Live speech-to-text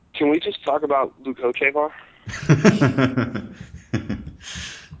Can we just talk about Luke Hochevar?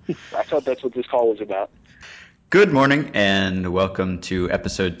 I thought that's what this call was about. Good morning and welcome to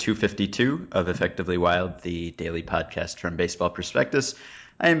episode 252 of Effectively Wild, the daily podcast from Baseball Prospectus.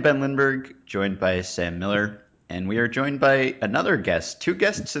 I am Ben Lindbergh, joined by Sam Miller, and we are joined by another guest. Two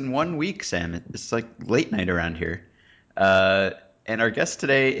guests in 1 week, Sam. It's like late night around here. And our guest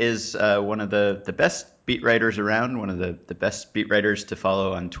today is one of the best beat writers around, one of the best beat writers to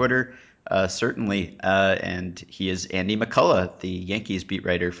follow on Twitter, certainly. And he is Andy McCullough, the Yankees beat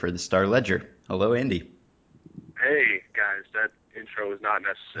writer for the Star Ledger. Hello, Andy. Hey, guys, that intro was not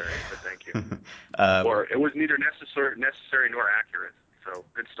necessary, but thank you. Uh, Or it was neither necessary nor accurate, so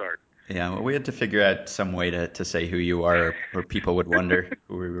good start. yeah, well, we had to figure out some way to say who you are, or people would wonder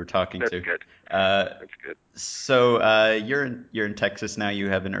who we were talking That's to. good. Uh, That's good. so you're in Texas now. You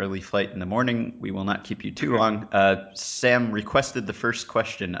have an early flight in the morning. We will not keep you too long. Sam requested the first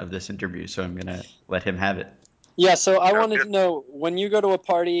question of this interview, so I'm gonna let him have it. Yeah, so I Sounds wanted good. to know, when you go to a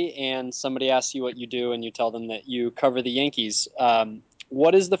party and somebody asks you what you do and you tell them that you cover the Yankees,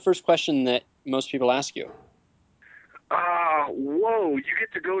 what is the first question that most people ask you? Whoa, you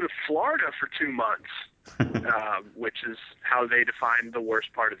get to go to Florida for 2 months, which is how they define the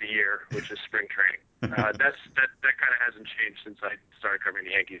worst part of the year, which is spring training. That kind of hasn't changed since I started covering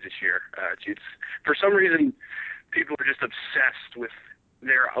the Yankees this year. It's for some reason, people are just obsessed with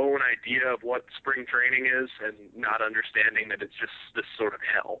their own idea of what spring training is and not understanding that it's just this sort of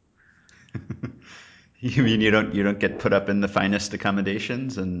hell. You mean you don't get put up in the finest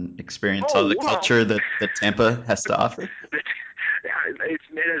accommodations and experience all Oh, the wow. culture that Tampa has to offer? It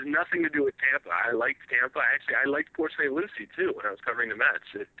has nothing to do with Tampa. I liked Tampa. Actually, I liked Port St. Lucie too when I was covering the Mets.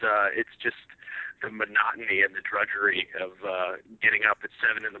 It's just the monotony and the drudgery of getting up at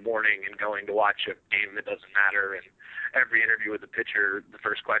 7 in the morning and going to watch a game that doesn't matter. And every interview with the pitcher, the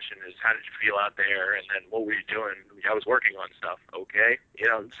first question is, "How did you feel out there?" And then, "What were you doing?" "I was working on stuff." "Okay,"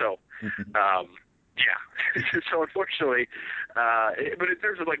 So. Yeah. So unfortunately, but in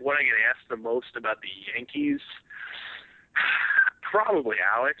terms of like what I get asked the most about the Yankees, probably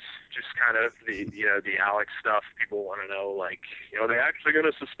Alex. Just kind of the Alex stuff. People want to know, like, are they actually going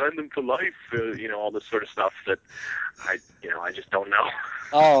to suspend him for life? All this sort of stuff that I just don't know.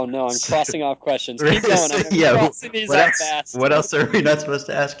 Oh, no, I'm crossing off questions. Keep going. I'm Yeah. crossing these What off else? fast. What else are we not supposed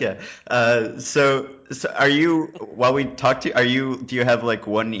to ask you? So are you? While we talk to you, Do you have like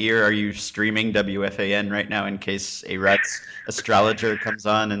one ear? Are you streaming WFAN right now in case a Rat's astrologer comes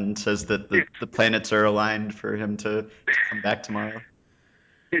on and says that the planets are aligned for him to come back tomorrow?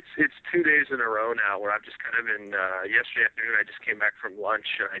 It's 2 days in a row now where I've just kind of been. Yesterday afternoon, I just came back from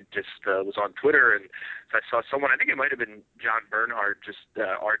lunch and I just was on Twitter and I saw someone. I think it might have been John Bernhardt just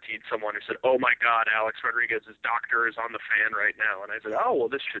RT'd someone who said, "Oh my God, Alex Rodriguez's doctor is on the fan right now." And I said, "Oh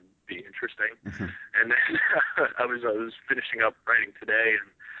well, this should be interesting." And then I was finishing up writing today and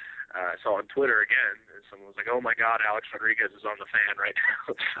I saw on Twitter again, and someone was like, "Oh my God, Alex Rodriguez is on the fan right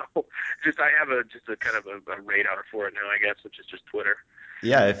now." So I have a kind of a radar for it now, I guess, which is just Twitter.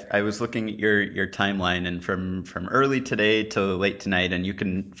 Yeah, if I was looking at your timeline, and from early today to late tonight, and you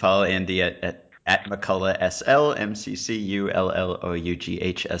can follow Andy at McCullough SL,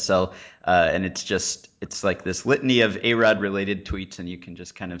 McCulloughsl, and it's like this litany of A-Rod related tweets, and you can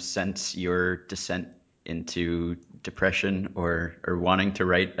just kind of sense your descent into depression or wanting to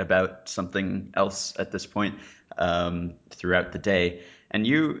write about something else at this point throughout the day. And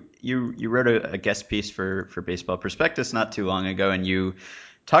you wrote a guest piece for Baseball Prospectus not too long ago, and you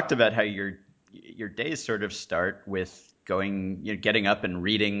talked about how your days sort of start with getting up and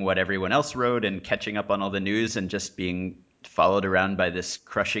reading what everyone else wrote and catching up on all the news and just being followed around by this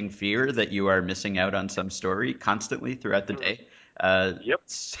crushing fear that you are missing out on some story constantly throughout the day. Yep.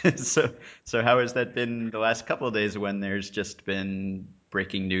 So how has that been the last couple of days when there's just been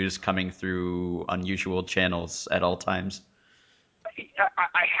breaking news coming through unusual channels at all times?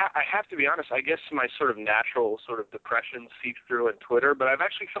 I have to be honest. I guess my sort of natural sort of depression seeps through in Twitter, but I've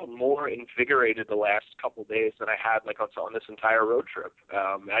actually felt more invigorated the last couple of days than I had like on this entire road trip.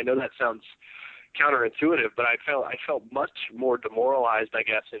 I know that sounds counterintuitive, but I felt much more demoralized, I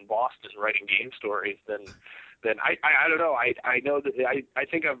guess, in Boston writing game stories than I don't know. I know that I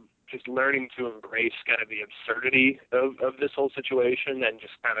think I'm just learning to embrace kind of the absurdity of this whole situation and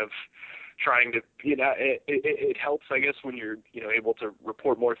just kind of trying to, it helps, I guess, when you're, able to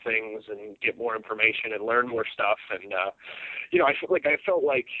report more things and get more information and learn more stuff. And, I felt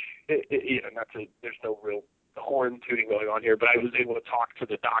like, there's no real horn tooting going on here, but I was able to talk to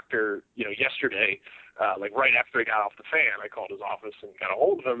the doctor, yesterday, like right after I got off the fan. I called his office and got a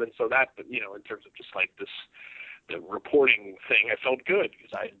hold of him. And so that, in terms of just like this the reporting thing, I felt good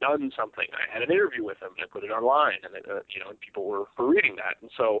because I had done something. I had an interview with him and I put it online, and and people were reading that. And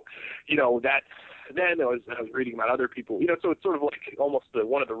so, that then I was reading about other people. So it's sort of like almost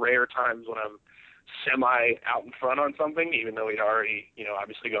one of the rare times when I'm semi out in front on something, even though he'd already,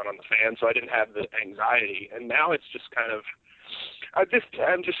 obviously gone on the fan. So I didn't have the anxiety. And now it's just kind of,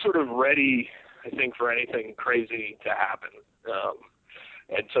 I'm just sort of ready, I think, for anything crazy to happen.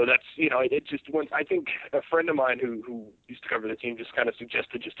 And so that's, it just went, I think a friend of mine who used to cover the team just kind of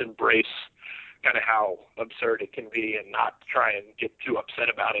suggested just embrace kind of how absurd it can be and not try and get too upset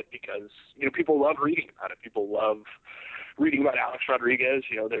about it because, people love reading about it. People love reading about Alex Rodriguez.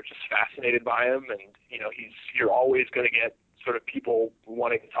 They're just fascinated by him, and, you're always going to get sort of people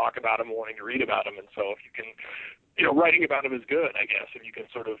wanting to talk about him, wanting to read about him. And so if you can, writing about him is good, I guess, if you can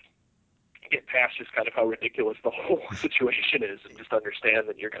sort of get past just kind of how ridiculous the whole situation is and just understand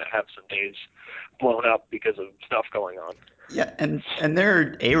that you're going to have some days blown up because of stuff going on. Yeah, and there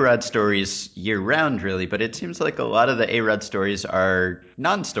are A-Rod stories year-round, really, but it seems like a lot of the A-Rod stories are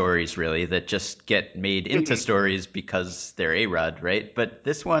non-stories, really, that just get made into stories because they're A-Rod, right? But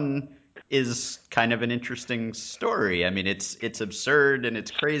this one is kind of an interesting story. I mean, it's absurd and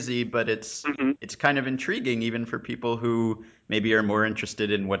it's crazy, but it's kind of intriguing even for people who maybe are more interested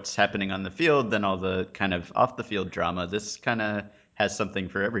in what's happening on the field than all the kind of off-the-field drama. This kind of has something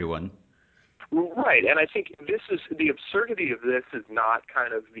for everyone. Right, and I think this is the absurdity of this is not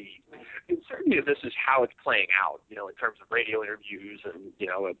kind of the absurdity of this is how it's playing out, in terms of radio interviews and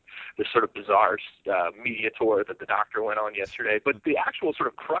this sort of bizarre media tour that the doctor went on yesterday. But the actual sort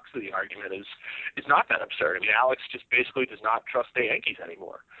of crux of the argument is not that absurd. I mean, Alex just basically does not trust the Yankees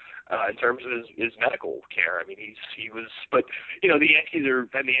anymore. In terms of his medical care. I mean, but the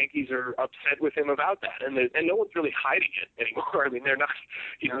Yankees are upset with him about that, and no one's really hiding it anymore. I mean, they're not,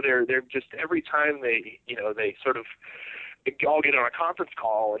 they're just every time they sort of all get on a conference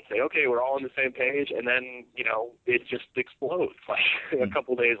call and say, okay, we're all on the same page, and then it just explodes like a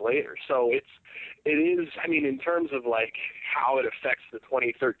couple days later. So it is. I mean, in terms of like how it affects the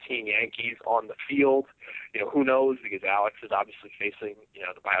 2013 Yankees on the field, who knows? Because Alex is obviously facing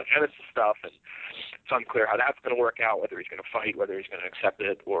the biogenesis stuff, and it's unclear how that's going to work out. Whether he's going to fight, whether he's going to accept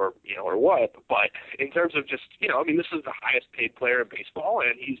it, or or what. But in terms of just I mean, this is the highest paid player in baseball,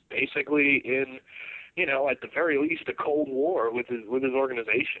 and he's basically in at the very least, a Cold War with his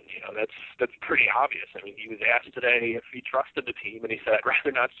organization. That's pretty obvious. I mean, he was asked today if he trusted the team, and he said, "I'd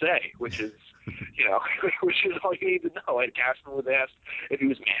rather not say," which is, which is all you need to know. And Cashman was asked if he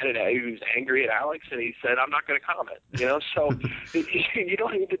was mad at, if he was angry at Alex, and he said, "I'm not going to comment." So you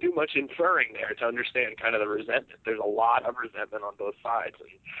don't need to do much inferring there to understand kind of the resentment. There's a lot of resentment on both sides,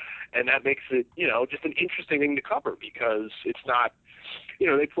 and that makes it, just an interesting thing to cover because it's not.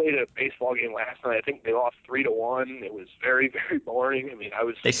 They played a baseball game last night. I think they lost 3-1. It was very, very boring. I mean,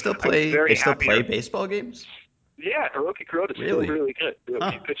 They still play baseball games? Yeah, Hiroki Kuroda's still really good.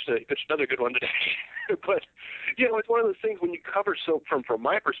 He pitched another good one today. But it's one of those things when you cover from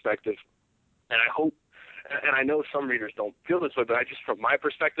my perspective, and I hope, and I know some readers don't feel this way, but I just from my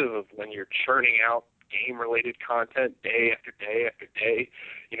perspective of when you're churning out game-related content day after day after day,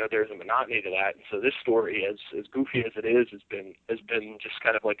 there's a monotony to that. And so this story, as goofy as it is, has been just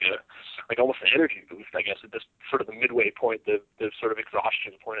kind of like almost an energy boost, I guess, at this sort of the midway point, the sort of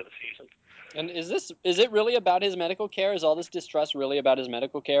exhaustion point of the season. And is it really about his medical care? Is all this distrust really about his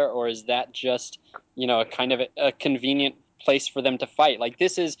medical care, or is that just a kind of a convenient place for them to fight? Like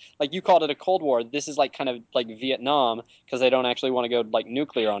this is like you called it a Cold War. This is like kind of like Vietnam because they don't actually want to go like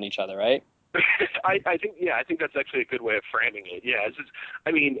nuclear on each other, right? I think that's actually a good way of framing it. Yeah,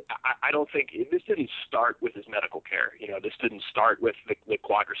 I don't think this didn't start with his medical care. This didn't start with the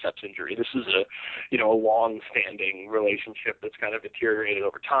quadriceps injury. This is a long-standing relationship that's kind of deteriorated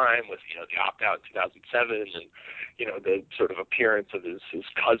over time with the opt-out in 2007 and the sort of appearance of his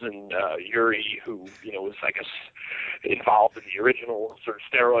cousin Yuri, who was I guess involved in the original sort of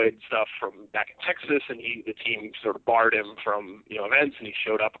steroid stuff from back in Texas, and the team sort of barred him from events, and he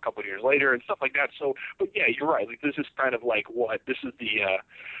showed up a couple of years later and stuff like that. So, but yeah, you're right. Like this is kind of like this is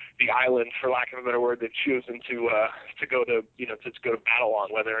the island, for lack of a better word, they've chosen to go to go to battle on,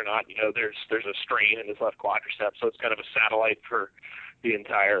 whether or not there's a strain in his left quadriceps. So it's kind of a satellite for the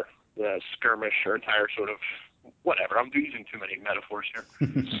entire skirmish or entire sort of whatever. I'm using too many metaphors here.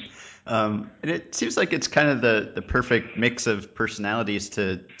 And it seems like it's kind of the perfect mix of personalities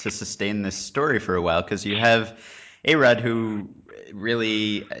to sustain this story for a while, because you have A-Rod, who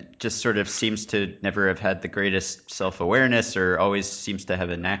really just sort of seems to never have had the greatest self-awareness, or always seems to have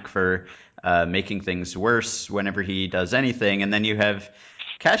a knack for making things worse whenever he does anything. And then you have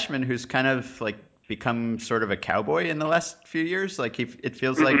Cashman, who's kind of like become sort of a cowboy in the last few years. Like it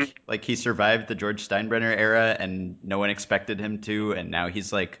feels Hmm. like he survived the George Steinbrenner era and no one expected him to, and now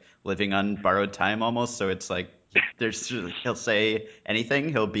he's like living on borrowed time almost. So it's like he'll say anything.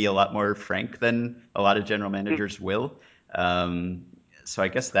 He'll be a lot more frank than a lot of general managers will. Um, so I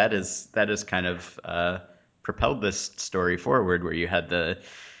guess that is kind of propelled this story forward, where you had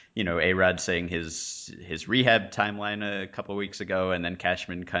A-Rod saying his rehab timeline a couple of weeks ago, and then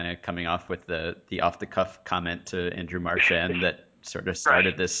Cashman kind of coming off with the off the cuff comment to Andrew Marchand that sort of Right.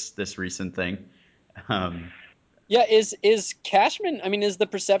 started this recent thing. Um, Yeah, is Cashman? I mean, is the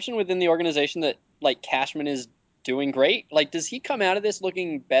perception within the organization that like Cashman is doing great? Like, does he come out of this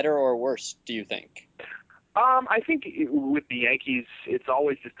looking better or worse? Do you think? I think with the Yankees, it's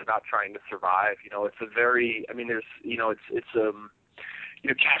always just about trying to survive. It's a very, I mean, there's,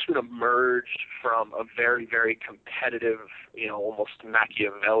 Cashman emerged from a very, very competitive, almost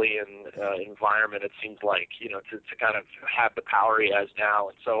Machiavellian environment. It seems like, to kind of have the power he has now.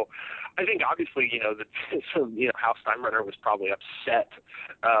 And so, I think obviously, Hal Steinbrenner was probably upset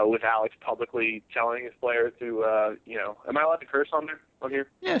with Alex publicly telling his player to, am I allowed to curse on here?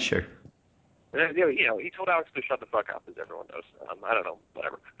 yeah, sure. And, he told Alex to shut the fuck up, as everyone knows. I don't know,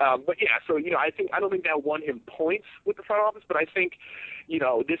 whatever. But yeah, so I don't think that won him points with the front office, but I think,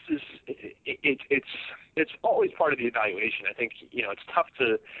 this is it's always part of the evaluation. I think it's tough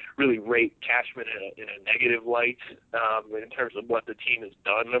to really rate Cashman in a negative light in terms of what the team has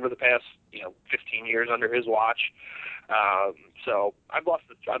done over the past 15 years under his watch. So I've lost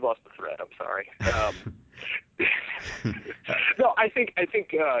the thread. I'm sorry. No, I think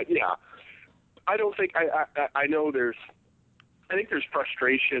yeah. I don't think I know I think there's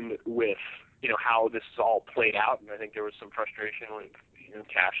frustration with how this is all played out, and I think there was some frustration with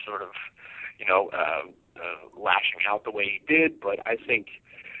Cash sort of lashing out the way he did. But I think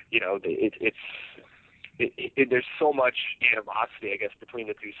there's so much animosity, I guess, between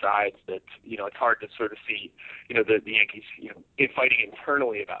the two sides that it's hard to sort of see the Yankees fighting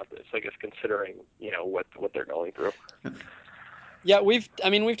internally about this. I guess considering what they're going through. Yeah, we've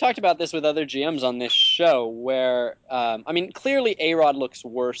talked about this with other GMs on this show where clearly A-Rod looks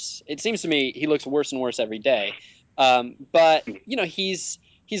worse. It seems to me he looks worse and worse every day. But he's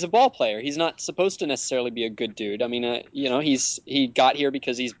a ball player. He's not supposed to necessarily be a good dude. I mean, he got here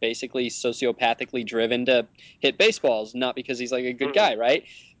because he's basically sociopathically driven to hit baseballs, not because he's like a good guy, right?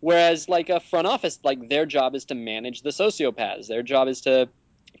 Whereas like a front office, like their job is to manage the sociopaths. Their job is to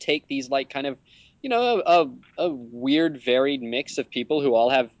take these like kind of a weird, varied mix of people who all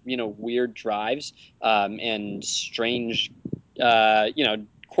have weird drives and strange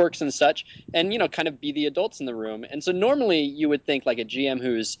quirks and such, and kind of be the adults in the room. And so normally you would think like a GM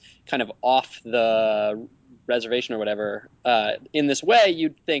who's kind of off the reservation or whatever in this way,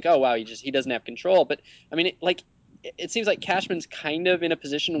 you'd think, oh wow, he doesn't have control. But I mean, it seems like Cashman's kind of in a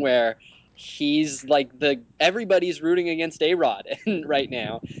position where he's like everybody's rooting against A-Rod right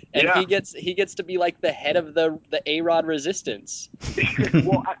now, and Yeah. he gets to be like the head of the A-Rod resistance.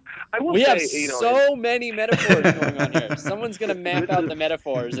 Well, I will We say, have so many metaphors going on here. Someone's gonna map out the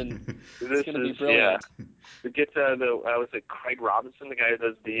metaphors, and it's gonna be brilliant. Yeah. Get was it Craig Robinson, the guy who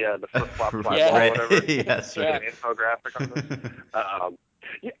does the flip flop fly Yeah. ball, Right. whatever? Yes, right. Infographic on this.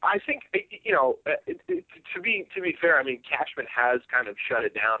 Yeah, I think to be fair, I mean Cashman has kind of shut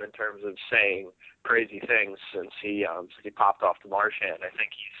it down in terms of saying crazy things since he popped off to Marchand. I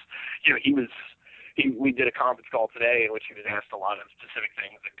think we did a conference call today in which he was asked a lot of specific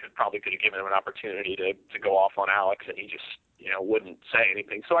things that could have given him an opportunity to go off on Alex, and he just wouldn't say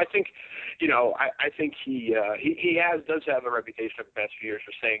anything. So I think I think he does have a reputation of the past few years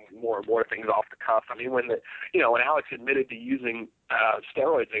for saying more and more things off the cuff. I mean, when Alex admitted to using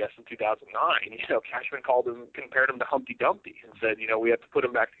steroids, I guess in 2009, Cashman compared him to Humpty Dumpty and said, we have to put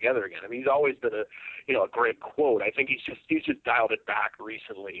him back together again. I mean, he's always been a great quote. I think he's just dialed it back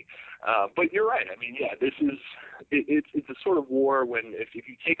recently. But you're right. I mean, yeah, it's a sort of war when if you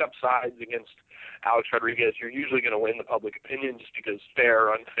take up sides against Alex Rodriguez, you're usually going to win the public opinion just because fair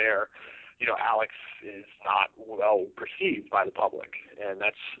or unfair, Alex is not well perceived by the public, and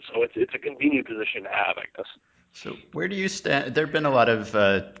it's a convenient position to have, I guess. So where do you stand? There have been a lot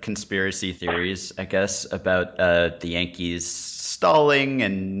of conspiracy theories, I guess, about the Yankees stalling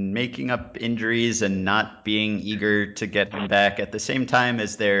and making up injuries and not being eager to get him back at the same time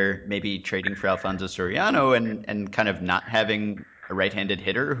as they're maybe trading for Alfonso Soriano and kind of not having a right-handed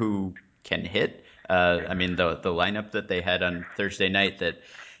hitter who can hit. I mean, the lineup that they had on Thursday night that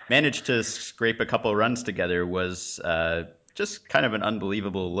managed to scrape a couple runs together was just kind of an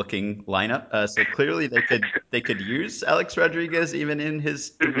unbelievable looking lineup. So clearly they could use Alex Rodriguez even in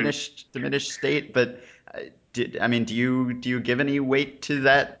his diminished state. But do you give any weight to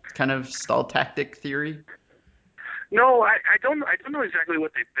that kind of stall tactic theory? No, I don't know exactly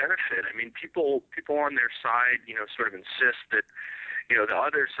what they benefit. I mean, people on their side, sort of insist that, the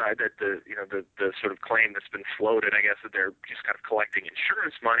other side, that the sort of claim that's been floated, I guess, that they're just kind of collecting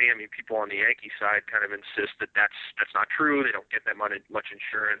insurance money. I mean, people on the Yankee side kind of insist that that's not true. They don't get that much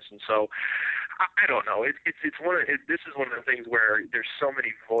insurance, and so I don't know. This is one of the things where there's so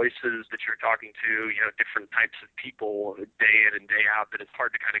many voices that you're talking to, different types of people day in and day out, that it's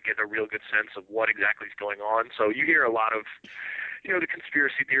hard to kind of get a real good sense of what exactly is going on. So you hear a lot of the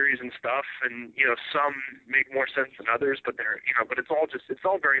conspiracy theories and stuff, and some make more sense than others, but but it's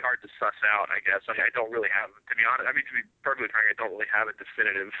all very hard to suss out, I guess. I don't really have, to be honest, I mean, to be perfectly frank, I don't really have a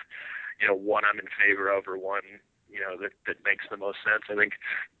definitive, one I'm in favor of, or one, that makes the most sense. I think,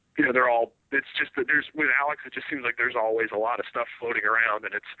 they're all, it's just that with Alex, it just seems like there's always a lot of stuff floating around,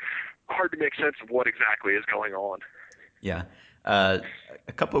 and it's hard to make sense of what exactly is going on. Yeah. A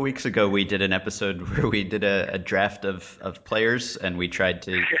couple of weeks ago, we did an episode where we did a draft of players, and we tried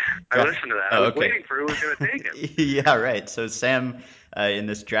to. I listened to that. I was waiting for who was going to take him. Yeah, right. So Sam, in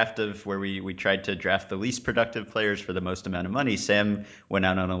this draft where we tried to draft the least productive players for the most amount of money, Sam went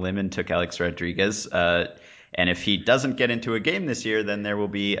out on a limb and took Alex Rodriguez. And if he doesn't get into a game this year, then there will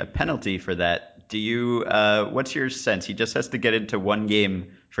be a penalty for that. What's your sense? He just has to get into one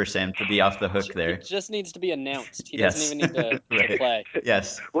game for Sam to be off the hook there. It just needs to be announced. He Yes. doesn't even need to, Right. to play.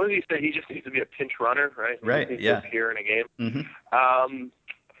 Yes. What did he say? He just needs to be a pinch runner, right? He Right. just needs Yeah. to appear in a game. Mm-hmm.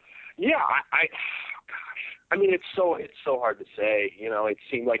 Yeah. I mean, it's so hard to say. It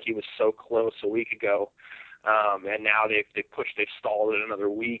seemed like he was so close a week ago, and now they've stalled it another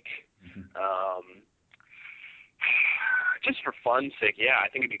week. Mm-hmm. Just for fun's sake, yeah, I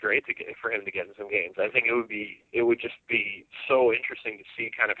think it'd be great for him to get in some games. I think it would just be so interesting to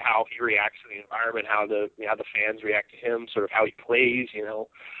see kind of how he reacts to the environment, how the fans react to him, sort of how he plays.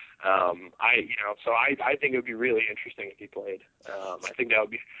 I think it would be really interesting if he played. I think that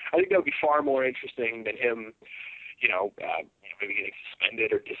would be far more interesting than him, maybe getting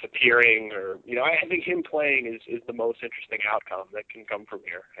suspended or disappearing, or I think him playing is the most interesting outcome that can come from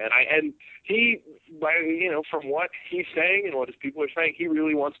here. And he, from what he's saying and what his people are saying, he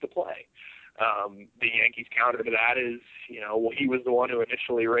really wants to play. The Yankees' counter to that is, he was the one who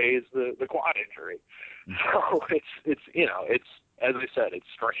initially raised the quad injury. So it's as I said, it's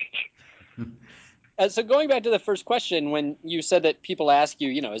strange. So going back to the first question, when you said that people ask you,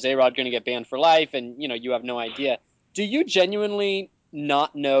 is A-Rod going to get banned for life, and you have no idea, do you genuinely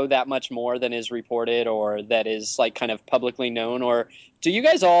not know that much more than is reported or that is like kind of publicly known, or do you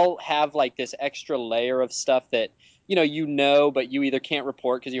guys all have like this extra layer of stuff that but you either can't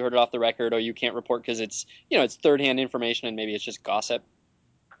report because you heard it off the record, or you can't report because it's it's third-hand information and maybe it's just gossip?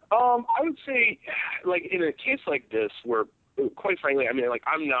 I would say, like, in a case like this, where, quite frankly, I mean, like,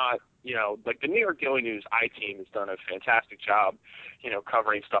 I'm not, like, the New York Daily News I-team has done a fantastic job,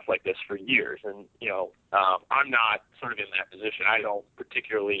 covering stuff like this for years. And, I'm not sort of in that position. I don't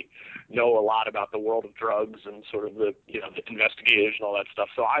particularly know a lot about the world of drugs and sort of the, the investigators and all that stuff.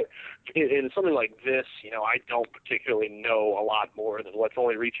 So in something like this, I don't particularly know a lot more than what's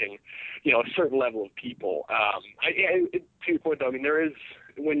only reaching, a certain level of people. To your point, though, I mean, there is,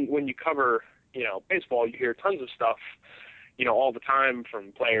 when you cover, baseball, you hear tons of stuff, all the time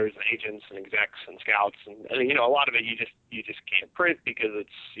from players and agents and execs and scouts, and a lot of it you just can't print because it's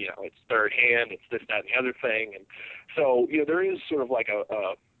it's third hand, it's this, that, and the other thing, and so there is sort of like a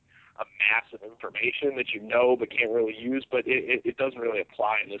mass of information that but can't really use, but it doesn't really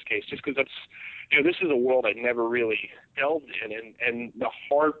apply in this case, just because that's this is a world I never really delved in, and the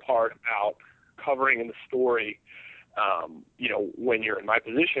hard part about covering in the story. When you're in my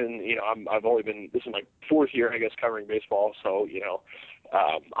position, I've only been, this is my fourth year, I guess, covering baseball. So,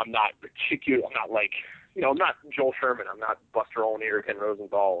 I'm not like, I'm not Joel Sherman. I'm not Buster Olney or Ken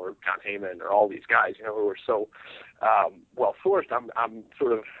Rosenthal or John Heyman or all these guys, who are so, well sourced. I'm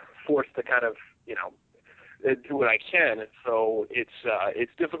sort of forced to kind of, do what I can. And so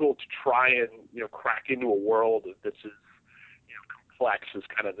it's difficult to try and, crack into a world that's as, complex as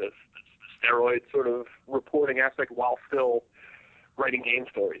kind of this steroid sort of reporting aspect, while still writing game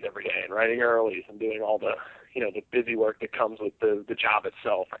stories every day and writing earlies and doing all the the busy work that comes with the job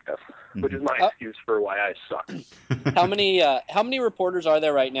itself, I guess, which is my excuse for why I suck. How many reporters are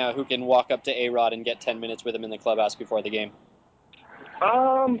there right now who can walk up to A-Rod and get 10 minutes with him in the clubhouse before the game?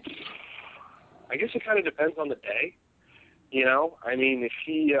 I guess it kind of depends on the day. I mean, if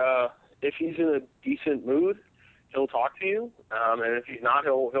he's in a decent mood, he'll talk to you, and if he's not,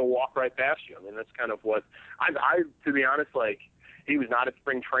 he'll walk right past you. I mean, that's kind of what I to be honest, like, he was not at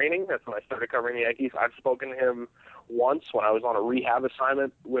spring training. That's when I started covering the Yankees. I've spoken to him once when I was on a rehab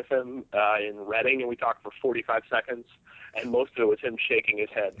assignment with him in Reading, and we talked for 45 seconds, and most of it was him shaking his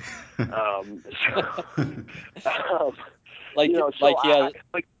head.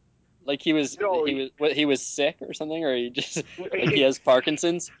 Like he was he was sick or something, or he just like he has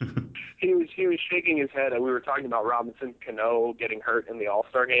Parkinson's. He was shaking his head, and we were talking about Robinson Cano getting hurt in the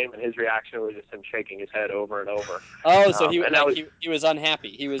All-Star game, and his reaction was just him shaking his head over and over. Oh, so he was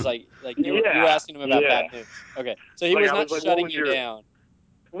unhappy. He was like you were asking him about bad news. Okay, so he was not shutting you down.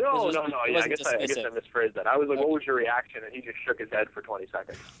 No. Yeah, I guess I misphrased that. I was like, "What was your reaction?" And he just shook his head for 20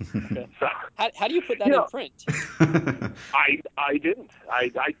 seconds. Okay. So, how do you put that in print? I didn't. I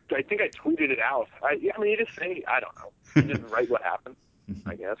think I tweeted it out. I mean, you just say, I don't know. You just write what happened.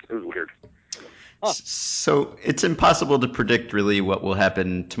 I guess it was weird. Huh. So it's impossible to predict really what will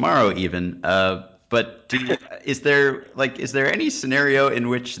happen tomorrow, even. But is there any scenario in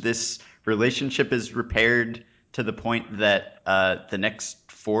which this relationship is repaired to the point that the next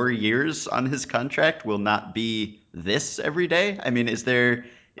 4 years on his contract will not be this every day? I mean, is there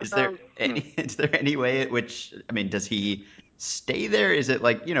any way at which, I mean, does he stay there? Is it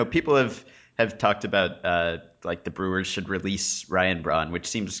like, people have talked about like the Brewers should release Ryan Braun, which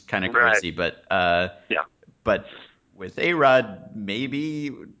seems kind of crazy, but but with A-Rod,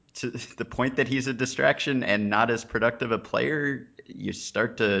 maybe to the point that he's a distraction and not as productive a player, you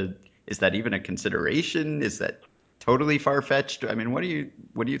start to, is that even a consideration? Is that totally far-fetched? I mean, what do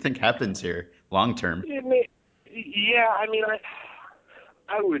you think happens here long term? Yeah, I mean,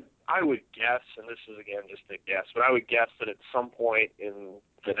 I would guess, and this is again just a guess, but I would guess that at some point in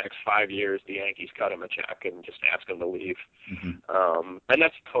the next 5 years, the Yankees cut him a check and just ask him to leave. Mm-hmm. And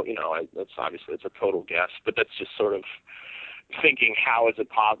that's that's obviously it's a total guess, but that's just sort of thinking, how is it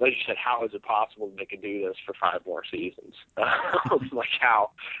possible? As you said, how is it possible that they could do this for 5 more seasons? Like how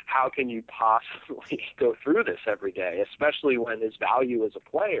can you possibly go through this every day, especially when his value as a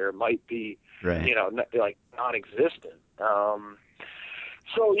player might be, like non-existent.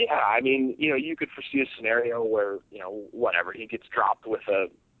 So yeah, I mean, you could foresee a scenario where, whatever, he gets dropped with a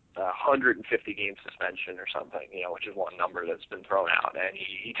 150 game suspension or something, which is one number that's been thrown out, and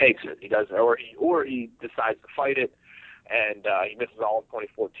he takes it. He does, or he decides to fight it, and he misses all of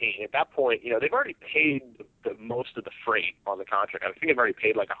 2014. At that point, they've already paid the most of the freight on the contract. I think they've already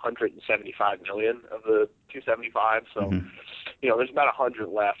paid like 175 million of the 275. So, there's about 100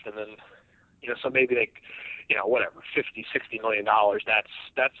 left, and then, so maybe they, whatever, 50, 60 million dollars.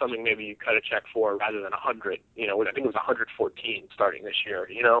 That's something maybe you cut a check for rather than 100. I think it was 114 starting this year.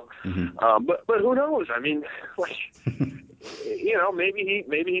 Mm-hmm. But who knows? I mean, like, maybe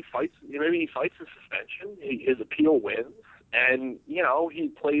he fights. Maybe he fights the suspension. His appeal wins, and he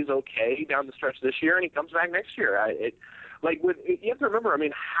plays okay down the stretch this year, and he comes back next year. You have to remember, I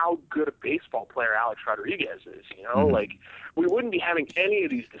mean, how good a baseball player Alex Rodriguez is. Mm-hmm. Like, we wouldn't be having any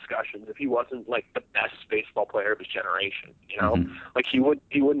of these discussions if he wasn't like the best baseball player of his generation. Mm-hmm. Like he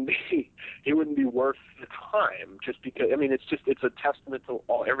wouldn't be worth the time just because. I mean, it's a testament to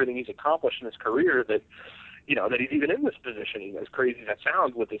everything he's accomplished in his career that that he's even in this position. As crazy as that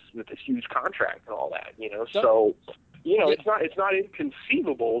sounds, with this huge contract and all that. So it's not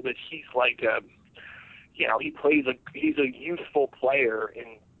inconceivable that he's like a. He's a youthful player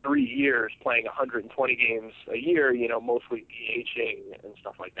in 3 years playing 120 games a year, mostly DHing and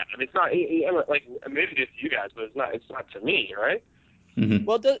stuff like that. I mean, it's not like maybe just you guys, but it's not to me, right? Mm-hmm.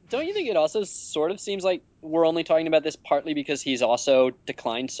 Well, don't you think it also sort of seems like we're only talking about this partly because he's also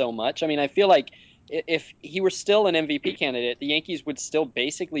declined so much? I mean, I feel like if he were still an MVP candidate, the Yankees would still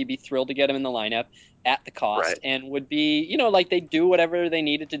basically be thrilled to get him in the lineup at the cost, and would be, like they do whatever they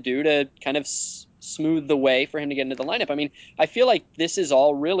needed to do to kind of smooth the way for him to get into the lineup. I mean, I feel like this is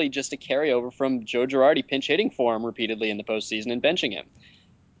all really just a carryover from Joe Girardi pinch hitting for him repeatedly in the postseason and benching him.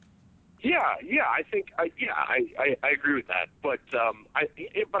 Yeah, I think, I agree with that, but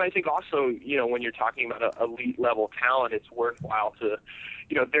I think also, when you're talking about elite level talent, it's worthwhile to,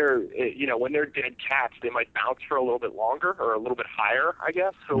 they're, when they're dead cats, they might bounce for a little bit longer or a little bit higher, I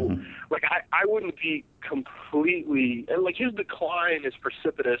guess. So, like, I wouldn't be completely, and like his decline is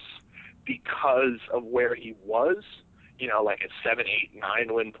precipitous because of where he was. Like a 7, 8,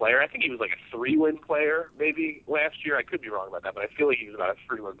 9 win player. I think he was like a 3-win player maybe last year. I could be wrong about that, but I feel like he was about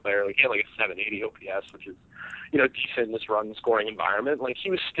a 3-win player. Like he had like a 780 OPS, which is, decent in this run scoring environment. Like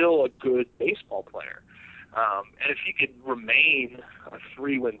he was still a good baseball player. And if he could remain a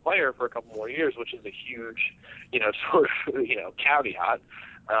 3-win player for a couple more years, which is a huge, sort of, caveat,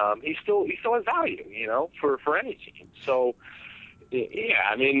 he still has value, for any team. So, yeah,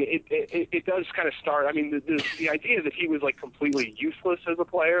 I mean, it does kind of start. I mean, the idea that he was like completely useless as a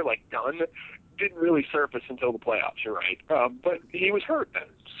player, like done, didn't really surface until the playoffs. You're right, but he was hurt then,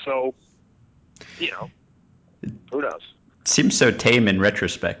 so who knows? Seems so tame in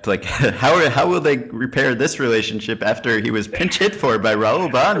retrospect. Like, how will they repair this relationship after he was pinch hit for by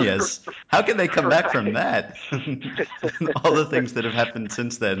Raul Banez? How can they come back from that? All the things that have happened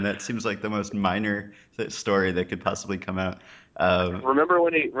since then, that seems like the most minor story that could possibly come out. Remember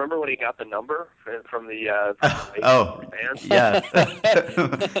when he got the number from the fans? Yeah.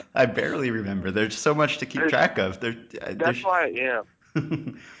 I barely remember. There's so much to keep track of. That's why, yeah.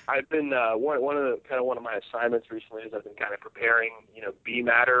 I've been one of my assignments recently is I've been kind of preparing, B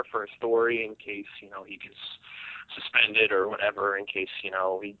matter for a story in case, he gets suspended or whatever, in case, he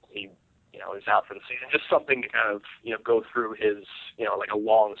is out for the season. Just something to kind of, go through his, like a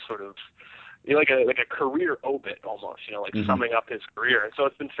long sort of, like a career obit almost, like summing up his career. And so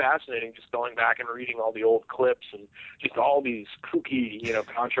it's been fascinating just going back and reading all the old clips and just all these kooky,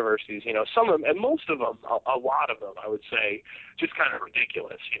 controversies, some of them, and most of them, a lot of them, I would say, just kind of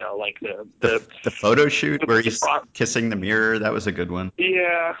ridiculous, like the photo shoot where he's kissing the mirror. That was a good one.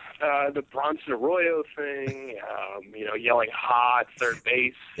 Yeah. The Bronson Arroyo thing, yelling "ha" at third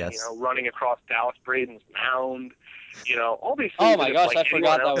base, yes. Running across Dallas Braden's mound. All these things. Oh my gosh, I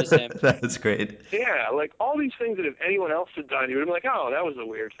forgot that was him. That's great. Yeah, like all these things that if anyone else had done, you would have been like, oh, that was a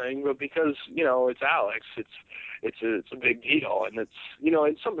weird thing. But because it's Alex, it's a big deal, and it's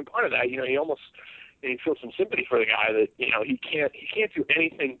and something part of that, you almost you feel some sympathy for the guy that he can't do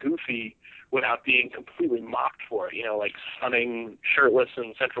anything goofy without being completely mocked for it. Like sunning shirtless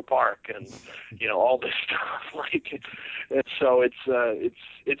in Central Park and all this stuff. Like, and so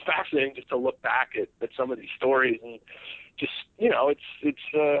it's fascinating just to look back at some of these stories and just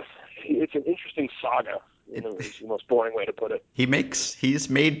it's an interesting saga. It's the most boring way to put it. He's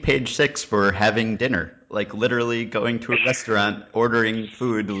made Page Six for having dinner, like literally going to a restaurant, ordering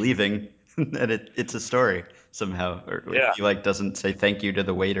food, leaving, and it's a story somehow. Or if he doesn't say thank you to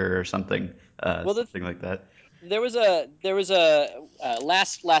the waiter or something, something like that. There was a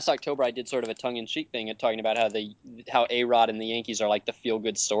last October I did sort of a tongue-in-cheek thing at talking about how A-Rod and the Yankees are like the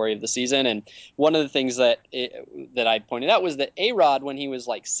feel-good story of the season, and one of the things that I pointed out was that A-Rod, when he was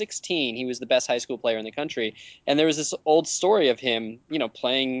like 16, he was the best high school player in the country, and there was this old story of him,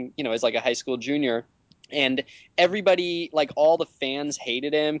 playing, as like a high school junior. And everybody, like all the fans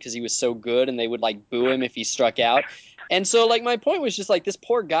hated him because he was so good, and they would like boo him if he struck out. And so, like, my point was just like this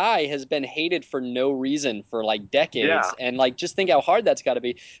poor guy has been hated for no reason for like decades, and like just think how hard that's got to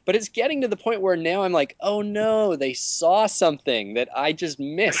be. But it's getting to the point where now I'm like, oh no, they saw something that I just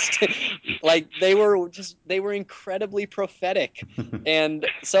missed. Like they were incredibly prophetic, and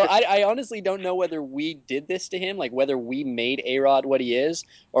so I honestly don't know whether we did this to him, like whether we made A-Rod what he is,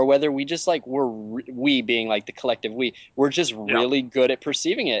 or whether we just like we being like the collective we're just really good at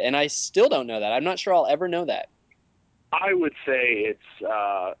perceiving it, and I still don't know that. I'm not sure I'll ever know that. I would say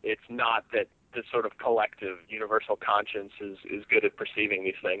it's not that the sort of collective universal conscience is good at perceiving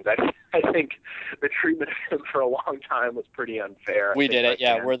these things. I think the treatment of him for a long time was pretty unfair. We did it,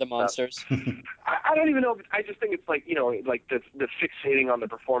 yeah. We're the monsters. I don't even know. I just think it's like like the fixating on the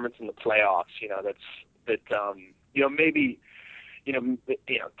performance in the playoffs. Maybe.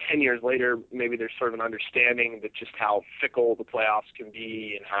 10 years later, maybe there's sort of an understanding that just how fickle the playoffs can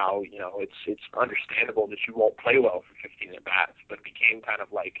be and how, it's understandable that you won't play well for 15 at bats, but it became kind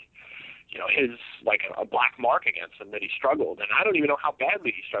of like, his, like a black mark against him that he struggled. And I don't even know how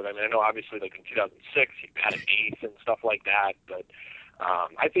badly he struggled. I mean, I know obviously like in 2006, he batted eighth and stuff like that, but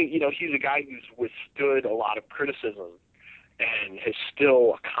I think, he's a guy who's withstood a lot of criticism and has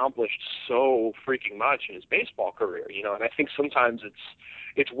still accomplished so freaking much in his baseball career, and I think sometimes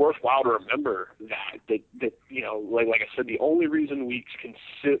it's worthwhile to remember that like I said, the only reason we can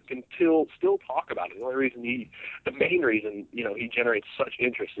still talk about it, the main reason, he generates such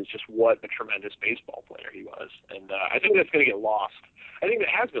interest is just what a tremendous baseball player he was. And I think that's going to get lost. I think it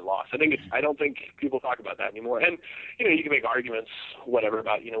has been lost. I don't think people talk about that anymore. And, you can make arguments, whatever,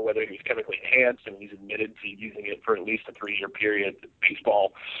 about, whether he was chemically enhanced, and he's admitted to using it for at least a 3-year period.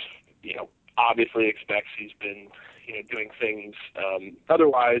 Baseball, obviously expects he's been, doing things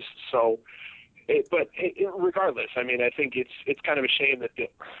otherwise. So, regardless, I mean, I think it's kind of a shame that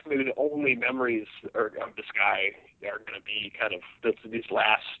maybe the only memories of this guy are going to be kind of these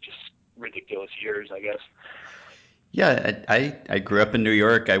last just ridiculous years, I guess. Yeah, I grew up in New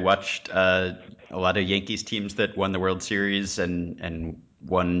York. I watched a lot of Yankees teams that won the World Series and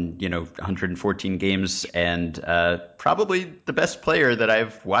won 114 games. And probably the best player that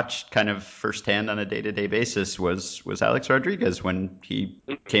I've watched kind of firsthand on a day-to-day basis was Alex Rodriguez when he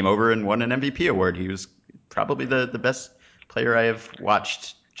came over and won an MVP award. He was probably the best player I have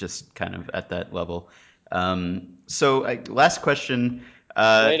watched just kind of at that level. Last question.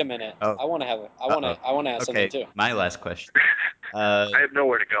 Uh, Wait a minute. oh, uh-oh. I want to ask something Okay, too. my last question. Uh, I have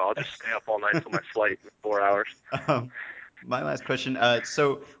nowhere to go. I'll just stay up all night till my flight in 4 hours. um, my last question.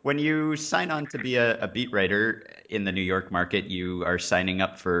 So when you sign on to be a beat writer in the New York market, you are signing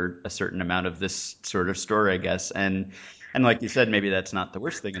up for a certain amount of this sort of story, I guess. And like you said, maybe that's not the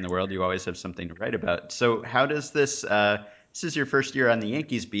worst thing in the world. You always have something to write about. So how does this is your first year on the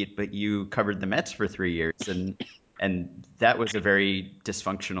Yankees beat, but you covered the Mets for 3 years, and that was a very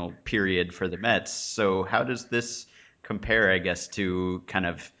dysfunctional period for the Mets. So how does this compare, I guess, to kind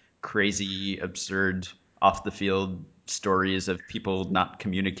of crazy, absurd, off the field stories of people not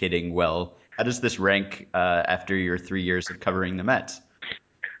communicating well? How does this rank after your 3 years of covering the Mets?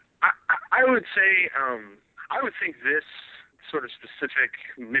 I would say I would think this sort of specific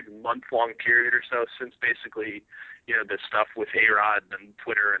maybe month-long period or so since basically the stuff with A-Rod and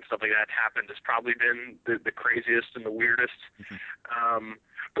Twitter and stuff like that happened has probably been the craziest and the weirdest.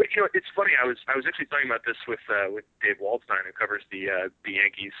 But it's funny. I was actually talking about this with Dave Waldstein, who covers the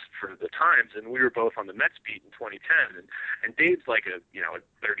Yankees for the Times, and we were both on the Mets beat in 2010. And Dave's like a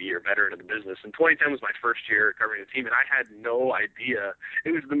 30-year veteran of the business. And 2010 was my first year covering the team, and I had no idea.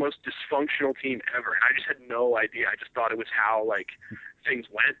 It was the most dysfunctional team ever, and I just had no idea. I just thought it was how things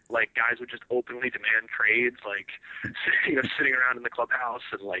went. Like guys would just openly demand trades, like sitting around in the clubhouse,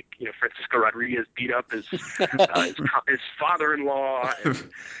 and Francisco Rodriguez beat up his father-in-law, and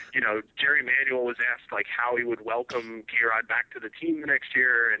Jerry Manuel was asked how he would welcome K-Rod back to the team the next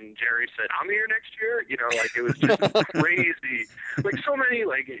year, and Jerry said, "I'm here next year." It was just crazy. So many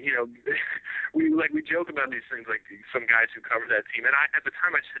we joke about these things, like some guys who cover that team, and at the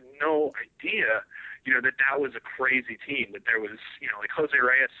time I just had no idea that was a crazy team, that there was, Jose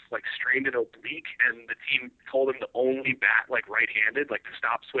Reyes, strained an oblique, and the team told him to only bat, right-handed, to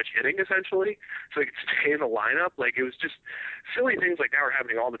stop switch hitting, essentially, so he could stay in the lineup. It was just silly things like that were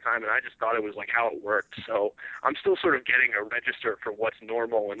happening all the time, and I just thought it was, how it worked. So I'm still sort of getting a register for what's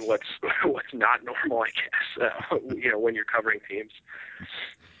normal and what's not normal, I guess, when you're covering teams.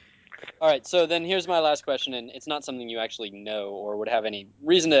 All right, so then here's my last question, and it's not something you actually know or would have any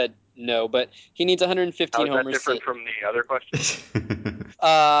reason to know, but he needs 115 How is that homers. different from the other questions?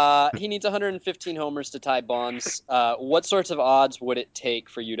 He needs 115 homers to tie Bonds. What sorts of odds would it take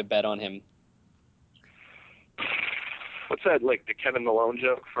for you to bet on him? What's that, the Kevin Malone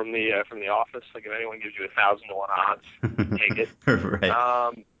joke from the Office? If anyone gives you 1,000 to 1 odds, take it. Right.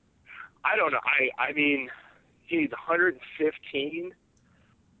 I don't know. I mean, he needs 115.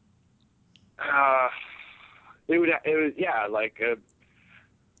 It would yeah,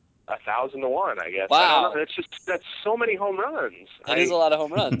 1,000 to 1, I guess. Wow. I don't know. That's so many home runs. That is a lot of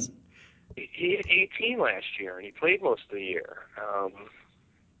home runs. He hit 18 last year, and he played most of the year.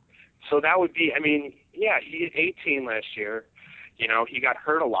 So that would be, he hit 18 last year. He got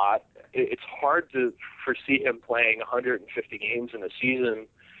hurt a lot. It's hard to foresee him playing 150 games in a season,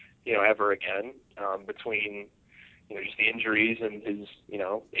 ever again, between just the injuries and his,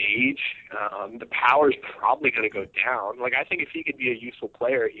 age. The power's probably going to go down. I think if he could be a useful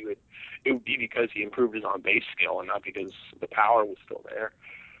player, it would be because he improved his on-base skill and not because the power was still there.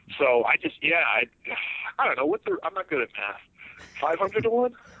 So I don't know. I'm not good at math. 500 to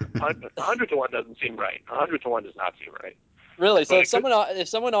 1? 100 to 1 doesn't seem right. 100 to 1 does not seem right. Really? So if someone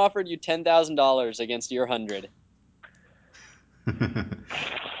offered you $10,000 against your 100. 10,000.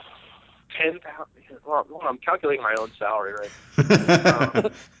 Well, I'm calculating my own salary, right?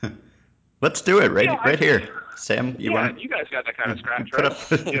 Let's do it right here, Sam. You guys got that kind of scratch, right?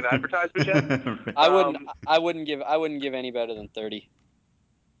 You have advertisement yet? I wouldn't give any better than 30.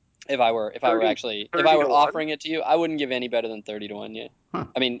 If I were offering it to you, I wouldn't give any better than 30 to 1. Yeah. Huh.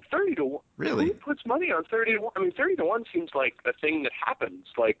 30 to 1. Really? Who puts money on 30 to 1? 30 to 1 seems like a thing that happens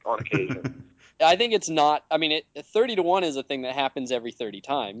on occasion. I think it's not. 30 to 1 is a thing that happens every 30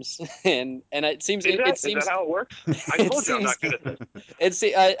 times, and it seems is that how it works? I told you I'm not good at this. It's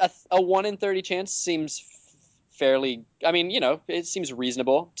a 1 in 30 chance seems fairly. It seems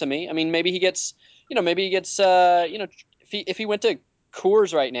reasonable to me. Maybe he gets. If he went to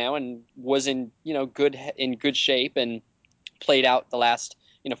Coors right now and was in good shape and played out the last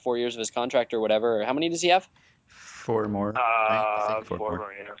 4 years of his contract or whatever. How many does he have? 4 more. I think 4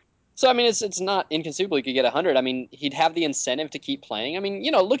 more. Yeah. So I mean, it's not inconceivable he could get 100. I mean, he'd have the incentive to keep playing. I mean,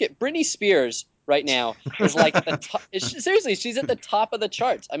 look at Britney Spears right now is like at the top. Seriously, she's at the top of the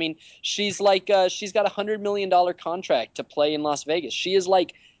charts. I mean, she's got $100 million contract to play in Las Vegas. She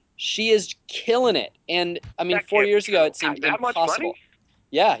is killing it. And I mean, That 4 years can't be ago, true. it seemed That much impossible. money?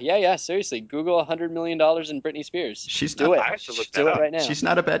 Yeah, yeah, yeah. Seriously, Google $100 million in Britney Spears. She's Do not. it. I have to look that Do it up. right now. She's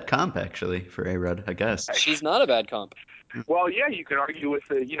not a bad comp actually for A-Rod, I guess. She's not a bad comp. Well, yeah, you could argue with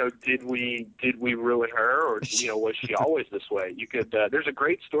the, did we ruin her, or was she always this way? You could. There's a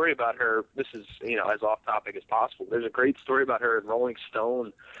great story about her. This is as off topic as possible. There's a great story about her in Rolling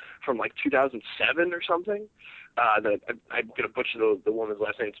Stone from like 2007 or something. I'm gonna butcher the woman's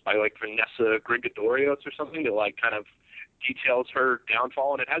last name. It's by like Vanessa Grigorios or something that like kind of details her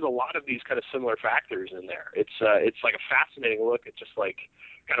downfall, and it has a lot of these kind of similar factors in there. It's like a fascinating look at just like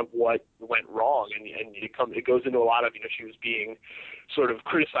kind of what went wrong, and it goes into a lot of she was being sort of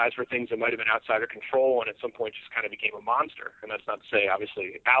criticized for things that might have been outside her control, and at some point just kind of became a monster. And that's not to say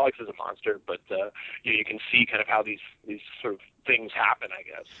obviously Alex is a monster, but you can see kind of how these sort of things happen, I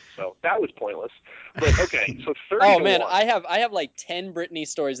guess. So that was pointless. But okay, so 30 Oh to man, 1. I have like 10 Britney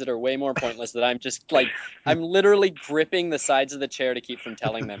stories that are way more pointless that I'm just like I'm literally gripping the sides of the chair to keep from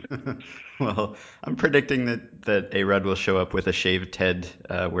telling them. Well, I'm predicting that A-Rod will show up with a shaved head,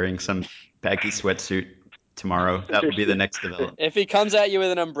 wearing some baggy sweatsuit tomorrow. That will be the next development. If he comes at you with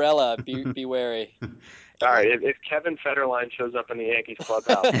an umbrella, be wary. All right, if Kevin Federline shows up in the Yankees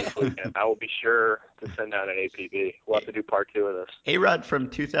clubhouse this weekend, I will be sure to send out an APB. We'll have to do part 2 of this. A-Rod from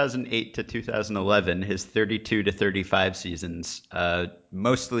 2008 to 2011, his 32 to 35 seasons,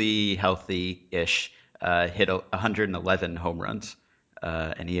 mostly healthy-ish, hit 111 home runs.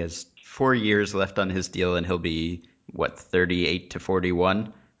 And he has 4 years left on his deal, and he'll be, 38 to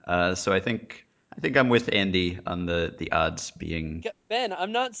 41. So I think I'm with Andy on the odds being. Ben,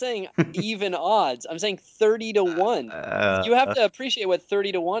 I'm not saying even odds. I'm saying 30 to 1. Uh, You have to appreciate what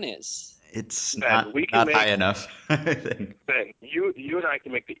 30 to 1 is. it's Ben, we can not high enough, I think. Ben, you and I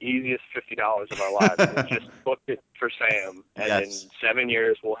can make the easiest $50 of our lives. We'll just book it for Sam, and Yes. in 7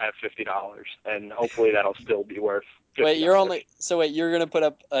 years we'll have $50, and hopefully that'll still be worth $50. Wait, you're gonna put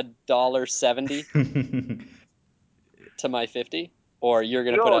up $1.70 to my 50, or you're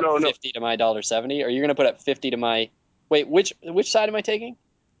gonna put up No. 50 to my $1.70, or you're gonna put up 50 to my. Wait, which side am I taking?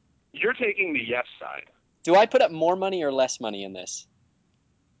 You're taking the yes side. Do I put up more money or less money in this?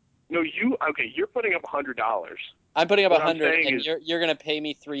 No, you're putting up $100. I'm putting up What I'm 100, saying and is- you're gonna pay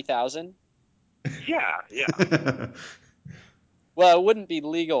me 3,000. Yeah. Well, it wouldn't be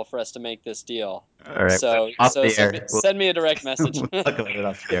legal for us to make this deal. All right. So off the send air. send me a direct message. We'll talk about it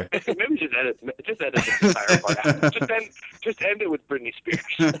off the air. Maybe just edit this entire part out. Just end it with Britney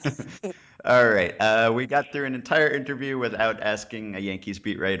Spears. All right. We got through an entire interview without asking a Yankees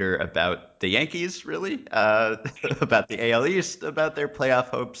beat writer about the Yankees, really, about the AL East, about their playoff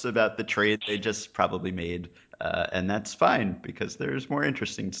hopes, about the trade they just probably made. And that's fine because there's more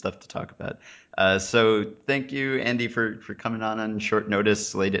interesting stuff to talk about. So thank you, Andy, for coming on short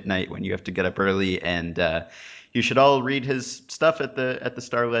notice late at night when you have to get up early. And you should all read his stuff at the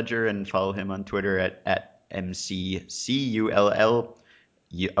Star Ledger and follow him on Twitter at MCCULL.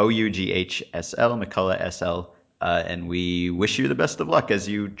 OUGHSL, McCullough SL, and we wish you the best of luck as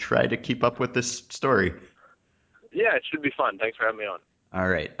you try to keep up with this story. Yeah, it should be fun. Thanks for having me on. All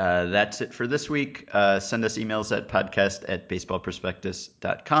right, that's it for this week. Send us emails at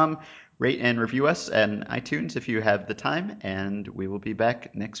podcast@baseballprospectus.com. Rate and review us on iTunes if you have the time, and we will be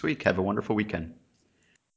back next week. Have a wonderful weekend.